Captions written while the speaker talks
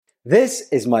This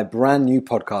is my brand new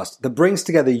podcast that brings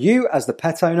together you as the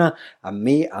pet owner and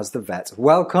me as the vet.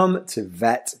 Welcome to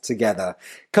Vet Together.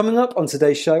 Coming up on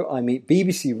today's show, I meet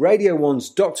BBC Radio 1's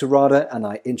Dr. Radha and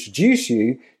I introduce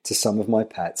you to some of my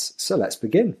pets. So let's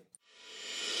begin.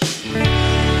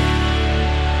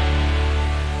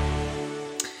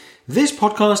 This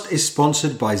podcast is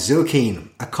sponsored by Zylkene,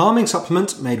 a calming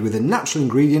supplement made with a natural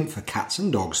ingredient for cats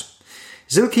and dogs.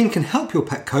 Zylkene can help your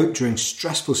pet cope during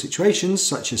stressful situations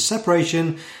such as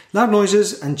separation, loud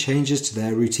noises and changes to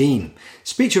their routine.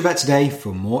 Speak to your vet today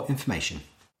for more information.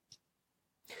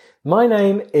 My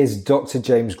name is Dr.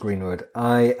 James Greenwood.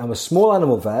 I am a small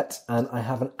animal vet and I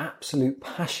have an absolute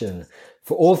passion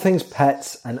for all things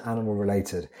pets and animal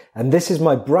related. And this is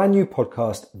my brand new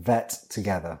podcast, Vet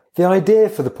Together. The idea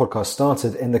for the podcast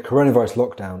started in the coronavirus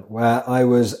lockdown, where I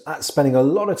was spending a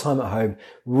lot of time at home,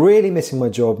 really missing my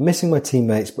job, missing my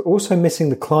teammates, but also missing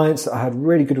the clients that I had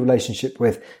really good relationship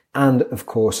with and of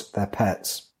course their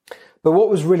pets. But what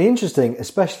was really interesting,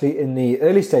 especially in the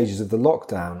early stages of the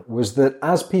lockdown, was that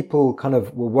as people kind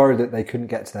of were worried that they couldn't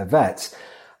get to their vets,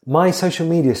 my social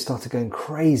media started going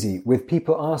crazy with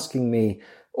people asking me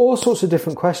all sorts of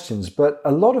different questions, but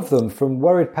a lot of them from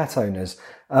worried pet owners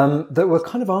that were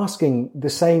kind of asking the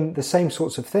same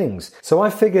sorts of things. So I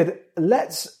figured,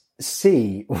 let's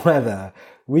see whether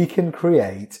we can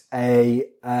create a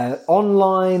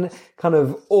online kind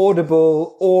of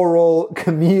audible, oral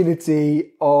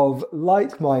community of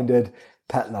like-minded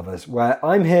pet lovers, where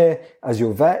I'm here as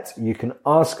your vet. You can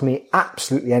ask me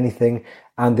absolutely anything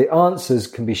and the answers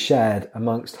can be shared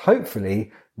amongst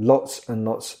hopefully lots and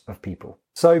lots of people.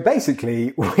 So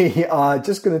basically we are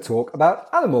just going to talk about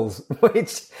animals,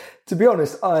 which to be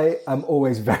honest, I am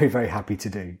always very, very happy to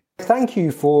do. Thank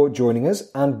you for joining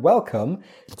us and welcome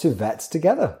to Vets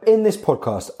Together. In this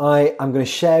podcast, I am going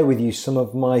to share with you some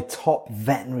of my top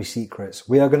veterinary secrets.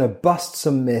 We are going to bust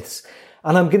some myths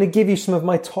and I'm going to give you some of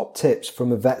my top tips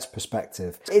from a vet's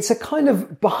perspective. It's a kind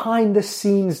of behind the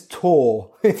scenes tour,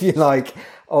 if you like,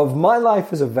 of my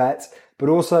life as a vet, but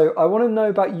also I want to know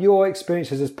about your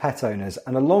experiences as pet owners.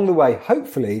 And along the way,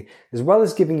 hopefully, as well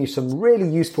as giving you some really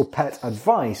useful pet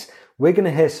advice, we're going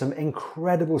to hear some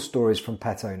incredible stories from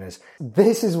pet owners.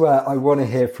 This is where I want to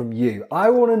hear from you. I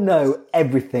want to know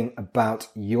everything about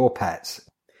your pets.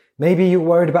 Maybe you're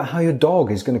worried about how your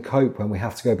dog is going to cope when we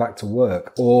have to go back to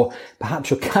work, or perhaps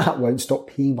your cat won't stop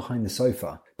peeing behind the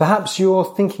sofa. Perhaps you're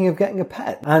thinking of getting a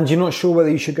pet and you're not sure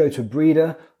whether you should go to a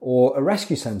breeder or a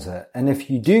rescue centre. And if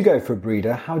you do go for a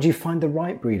breeder, how do you find the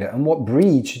right breeder and what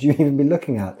breed should you even be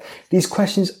looking at? These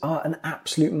questions are an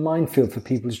absolute minefield for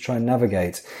people to try and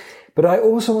navigate. But I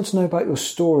also want to know about your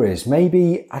stories.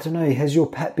 Maybe, I don't know, has your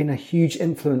pet been a huge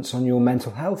influence on your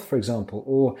mental health, for example?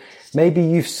 Or maybe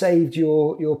you've saved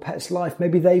your pet's life.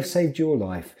 Maybe they've saved your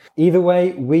life. Either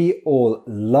way, we all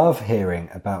love hearing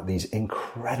about these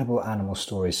incredible animal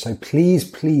stories. So please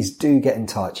do get in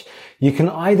touch. You can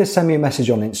either send me a message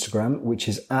on Instagram, which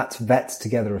is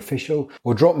 @VetTogetherOfficial,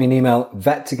 or drop me an email,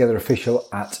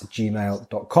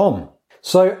 vettogetherofficial@gmail.com.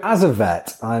 So as a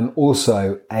vet, I'm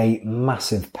also a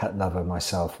massive pet lover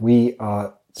myself. We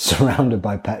are surrounded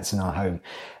by pets in our home.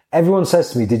 Everyone says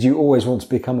to me, did you always want to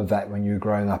become a vet when you were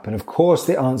growing up? And of course,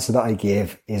 the answer that I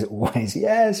give is always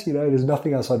yes. There's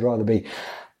nothing else I'd rather be,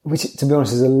 which to be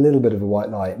honest is a little bit of a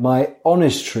white lie. My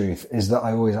honest truth is that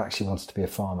I always actually wanted to be a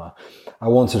farmer. I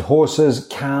wanted horses,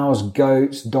 cows,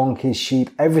 goats, donkeys, sheep,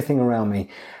 everything around me.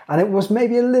 And it was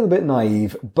maybe a little bit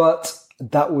naive, but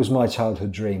that was my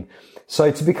childhood dream. So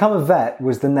to become a vet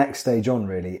was the next stage on,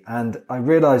 really. And I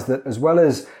realized that as well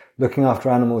as looking after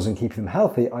animals and keeping them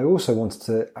healthy, I also wanted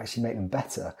to actually make them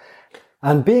better.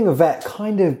 And being a vet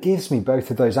kind of gives me both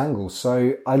of those angles.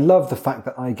 So I love the fact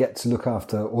that I get to look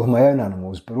after all my own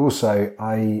animals, but also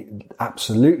I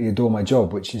absolutely adore my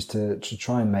job, which is to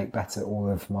try and make better all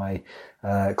of my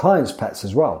clients' pets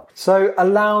as well. So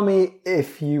allow me,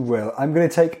 if you will, I'm going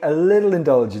to take a little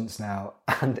indulgence now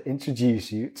and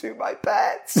introduce you to my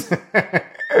pets.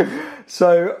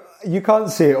 So you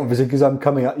can't see it obviously because I'm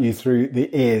coming at you through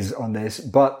the ears on this,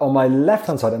 but on my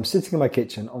left-hand side, I'm sitting in my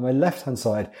kitchen. On my left-hand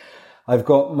side, I've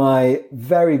got my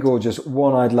very gorgeous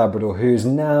one-eyed Labrador who's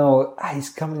now, he's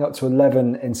coming up to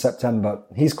 11 in September.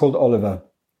 He's called Oliver.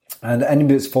 And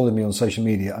anybody that's followed me on social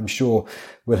media, I'm sure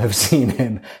will have seen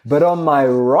him. But on my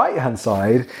right-hand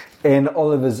side, in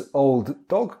Oliver's old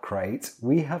dog crate,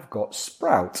 we have got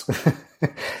Sprout,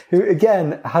 who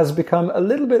again has become a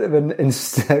little bit of an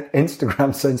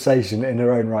Instagram sensation in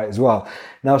her own right as well.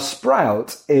 Now,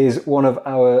 Sprout is one of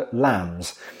our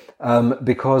lambs.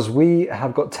 because we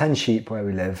have got 10 sheep where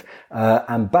we live,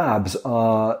 and Babs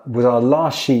was our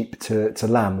last sheep to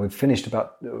lamb. We've finished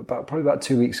probably about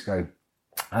 2 weeks ago,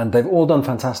 and they've all done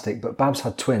fantastic, but Babs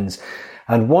had twins.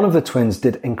 And one of the twins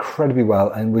did incredibly well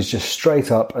and was just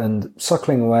straight up and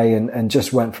suckling away and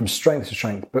just went from strength to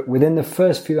strength. But within the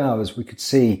first few hours, we could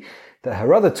see that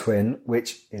her other twin,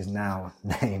 which is now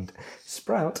named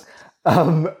Sprout,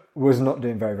 was not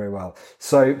doing very, very well.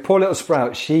 So poor little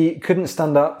Sprout, she couldn't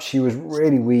stand up. She was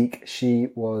really weak. She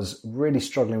was really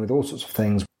struggling with all sorts of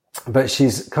things. But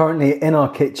she's currently in our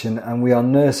kitchen and we are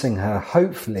nursing her,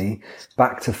 hopefully,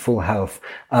 back to full health.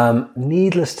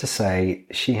 Needless to say,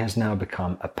 she has now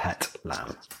become a pet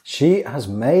lamb. She has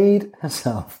made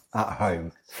herself at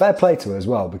home. Fair play to her as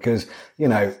well, because,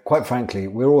 quite frankly,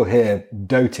 we're all here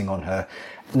doting on her.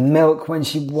 Milk when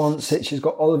she wants it. She's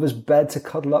got Oliver's bed to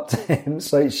cuddle up to him.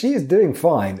 So she is doing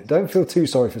fine. Don't feel too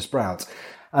sorry for Sprout.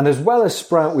 And as well as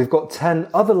Sprout, we've got 10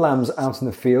 other lambs out in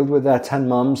the field with their 10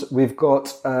 mums. We've got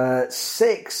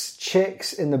 6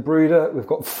 chicks in the brooder. We've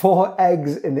got 4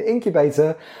 eggs in the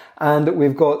incubator. And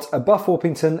we've got a Buff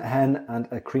Orpington hen and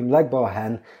a cream leg bar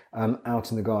hen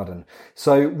out in the garden.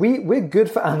 So we're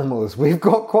good for animals. We've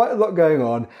got quite a lot going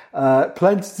on,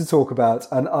 plenty to talk about.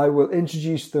 And I will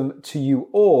introduce them to you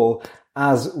all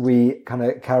as we kind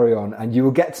of carry on, and you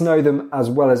will get to know them as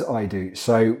well as I do.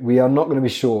 So we are not going to be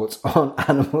short on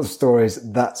animal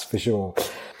stories, that's for sure.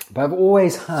 But I've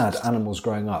always had animals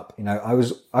growing up. I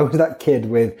was that kid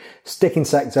with stick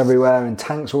insects everywhere and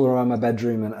tanks all around my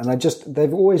bedroom, and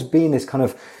they've always been this kind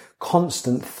of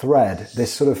constant thread,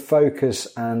 this sort of focus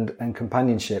and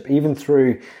companionship, even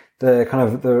through the kind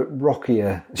of the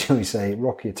rockier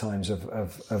times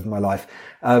of my life.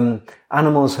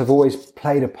 Animals have always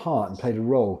played a part and played a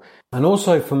role. And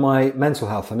also for my mental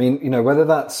health. I mean, whether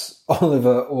that's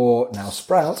Oliver or now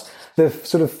Sprout, the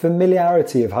sort of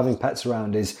familiarity of having pets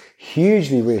around is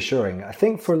hugely reassuring, I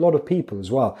think, for a lot of people as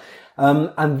well.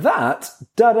 And that,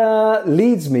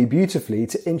 leads me beautifully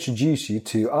to introduce you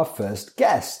to our first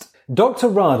guest. Dr.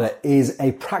 Radha is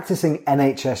a practicing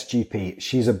NHS GP.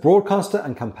 She's a broadcaster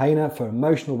and campaigner for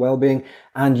emotional wellbeing,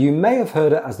 and you may have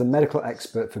heard her as the medical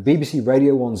expert for BBC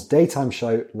Radio 1's daytime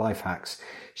show Life Hacks.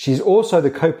 She's also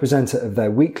the co-presenter of their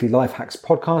weekly Life Hacks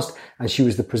podcast, and she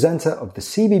was the presenter of the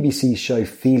CBBC show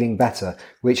Feeling Better,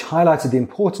 which highlighted the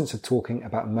importance of talking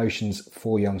about emotions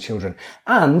for young children.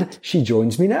 And she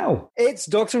joins me now. It's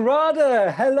Dr.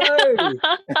 Radha. Hello.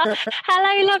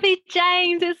 Hello, lovely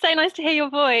James. It's so nice to hear your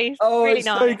voice. Oh, really it's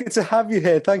nice. So good to have you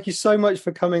here. Thank you so much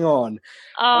for coming on.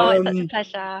 Oh, it's such a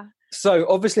pleasure. So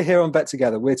obviously here on Bet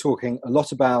Together, we're talking a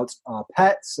lot about our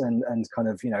pets and kind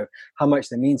of, how much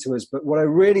they mean to us. But what I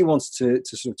really wanted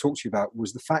to sort of talk to you about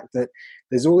was the fact that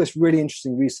there's all this really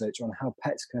interesting research on how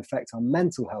pets can affect our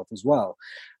mental health as well.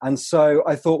 And so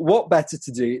I thought, what better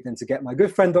to do than to get my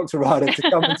good friend, Dr. Radha, to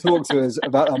come and talk to us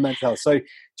about our mental health. So do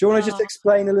you want to just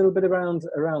explain a little bit around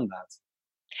that?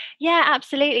 Yeah,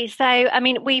 absolutely. So, I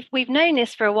mean, we've known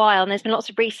this for a while, and there's been lots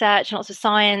of research and lots of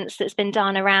science that's been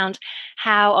done around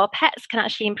how our pets can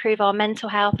actually improve our mental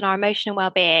health and our emotional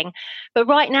well-being. But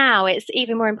right now, it's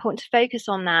even more important to focus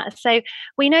on that. So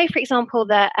we know, for example,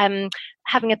 that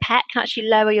having a pet can actually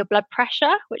lower your blood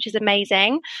pressure, which is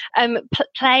amazing.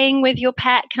 Playing with your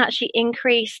pet can actually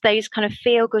increase those kind of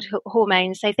feel-good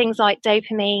hormones. So things like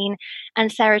dopamine and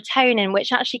serotonin,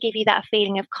 which actually give you that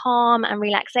feeling of calm and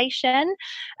relaxation.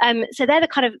 So they're the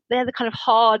kind of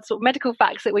hard sort of medical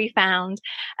facts that we found.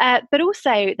 But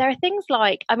also there are things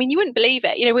like, I mean, you wouldn't believe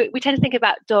it. We tend to think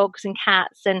about dogs and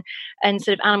cats and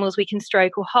sort of animals we can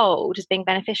stroke or hold as being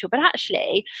beneficial. But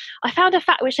actually, I found a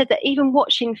fact which said that even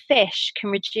watching fish can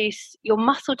reduce your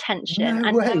muscle tension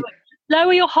and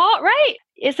lower your heart rate.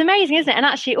 It's amazing, isn't it? And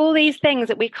actually all these things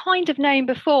that we've kind of known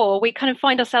before, we kind of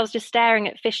find ourselves just staring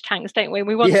at fish tanks, don't we? And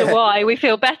we wonder why we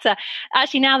feel better.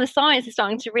 Actually, now the science is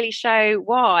starting to really show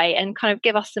why and kind of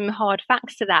give us some hard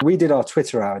facts to that. We did our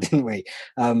Twitter hour, didn't we?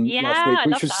 Last week,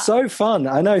 which was so fun.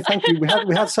 I know, thank you. We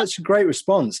had such a great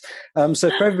response. So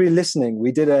for everybody listening,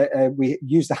 we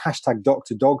used the hashtag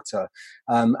 #DrDogter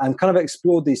and kind of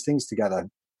explored these things together.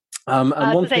 And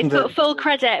one thing full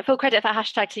credit for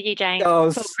hashtag to you, James.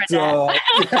 Oh, full credit.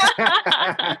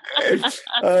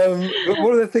 But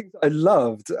one of the things I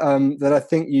loved that I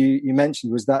think you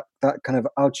mentioned was that kind of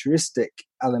altruistic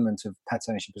element of pet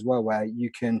ownership as well, where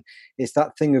it's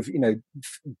that thing of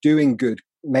doing good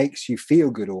makes you feel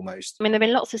good almost. I mean, there have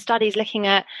been lots of studies looking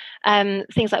at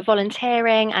things like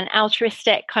volunteering and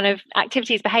altruistic kind of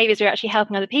activities, behaviours who are actually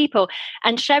helping other people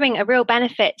and showing a real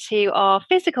benefit to our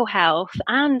physical health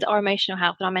and our emotional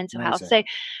health and our mental health. So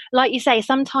like you say,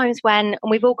 sometimes when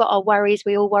we've all got our worries,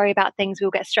 we all worry about things, we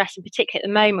all get stressed, in particular at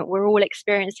the moment, we're all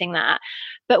experiencing that.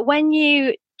 But when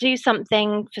you do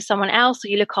something for someone else, or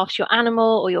you look after your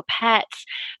animal or your pets,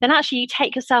 then actually you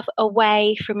take yourself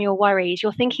away from your worries.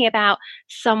 You're thinking about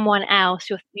someone else.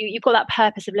 You've got that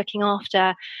purpose of looking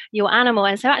after your animal.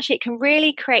 And so actually it can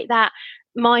really create that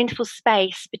mindful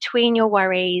space between your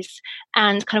worries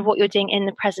and kind of what you're doing in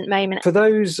the present moment. For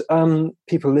those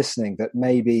people listening that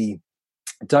maybe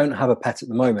don't have a pet at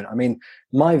the moment, I mean,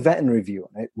 my veterinary view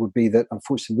on it would be that,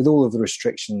 unfortunately, with all of the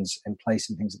restrictions in place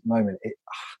and things at the moment,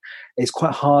 it's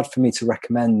quite hard for me to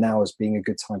recommend now as being a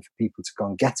good time for people to go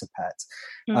and get a pet.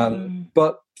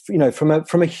 But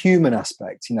from a human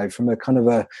aspect, from a kind of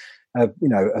a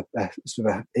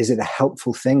is it a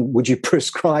helpful thing? Would you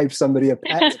prescribe somebody a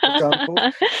pet, for example,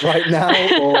 right now?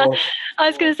 Or I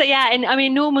was going to say, yeah,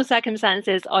 in normal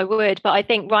circumstances, I would, but I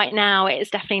think right now it's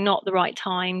definitely not the right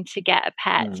time to get a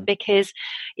pet because,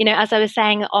 as I was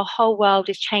saying, our whole world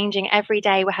is changing every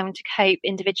day. We're having to cope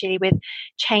individually with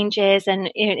changes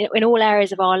and in all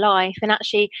areas of our life. And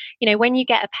actually, when you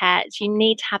get a pet, you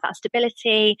need to have that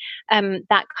stability,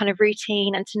 that kind of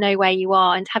routine, and to know where you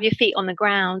are and to have your feet on the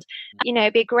ground.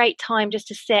 It'd be a great time just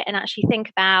to sit and actually think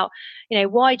about,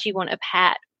 why do you want a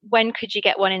pet? When could you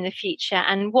get one in the future?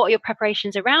 And what are your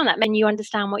preparations around that? Then you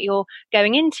understand what you're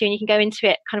going into and you can go into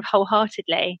it kind of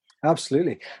wholeheartedly.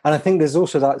 Absolutely. And I think there's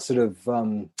also that sort of,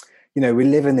 we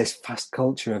live in this fast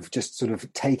culture of just sort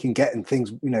of getting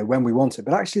things, when we want it.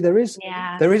 But actually there is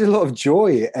a lot of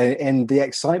joy in the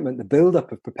excitement, the build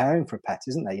up of preparing for a pet,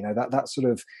 isn't there? That sort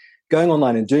of going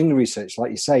online and doing the research,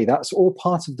 like you say, that's all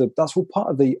part of the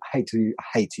I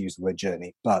hate to use the word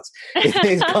journey, but it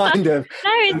is kind of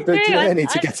the journey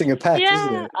to getting a pet,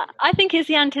 isn't it? I think it's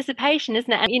the anticipation, isn't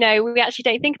it? And we actually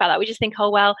don't think about that. We just think, oh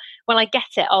well, when I get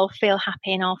it, I'll feel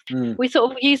happy enough. We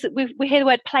sort of we hear the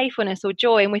word playfulness or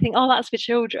joy, and we think, oh, that's for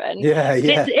children.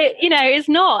 It's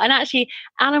not. And actually,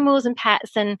 animals and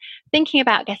pets, and thinking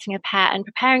about getting a pet and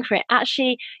preparing for it,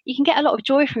 actually, you can get a lot of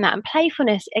joy from that. And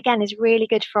playfulness, again, is really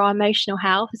good for our emotional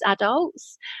health as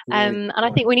adults. And I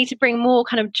think we need to bring more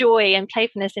kind of joy and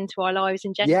playfulness into our lives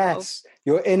in general. Yes,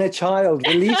 your inner child.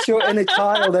 Release your inner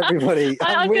child, everybody.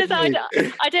 I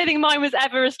don't think mine was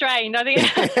ever restrained. I think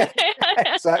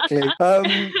exactly.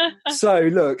 So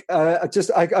look,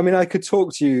 I could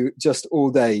talk to you just all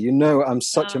day. I'm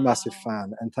such a massive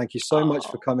fan, and thank you so much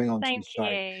for coming on to the show.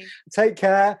 You. Take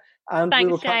care, and we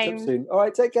will catch up soon. All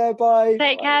right, take care. Bye.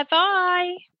 Take care.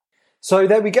 Bye. So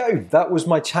there we go. That was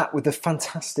my chat with the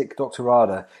fantastic Dr.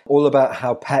 Radha, all about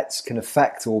how pets can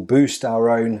affect or boost our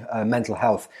own mental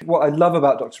health. What I love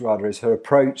about Dr. Radha is her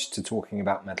approach to talking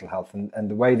about mental health and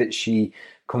the way that she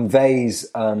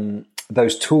conveys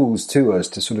those tools to us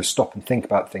to sort of stop and think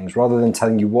about things rather than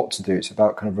telling you what to do. It's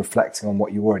about kind of reflecting on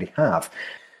what you already have.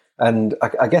 And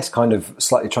I guess kind of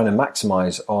slightly trying to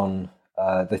maximize on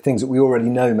the things that we already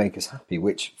know make us happy,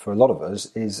 which for a lot of us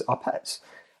is our pets.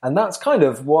 And that's kind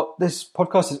of what this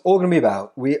podcast is all going to be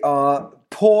about. We are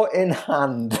paw in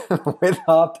hand with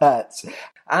our pets.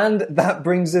 And that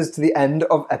brings us to the end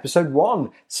of episode 1.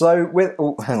 So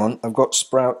hang on, I've got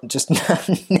Sprout just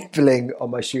nibbling on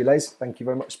my shoelace. Thank you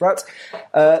very much, Sprout.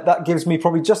 That gives me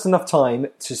probably just enough time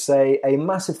to say a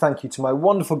massive thank you to my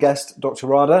wonderful guest, Dr.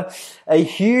 Radha. A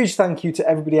huge thank you to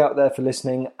everybody out there for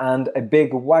listening, and a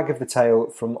big wag of the tail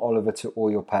from Oliver to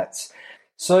all your pets.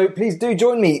 So please do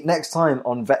join me next time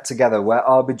on Vet Together, where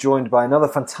I'll be joined by another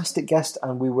fantastic guest,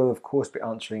 and we will, of course, be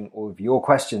answering all of your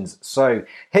questions. So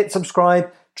hit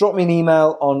subscribe, drop me an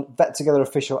email on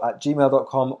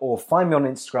vettogetherofficial@gmail.com, or find me on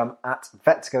Instagram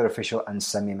 @vettogetherofficial and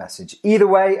send me a message. Either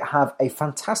way, have a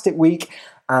fantastic week,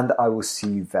 and I will see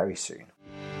you very soon.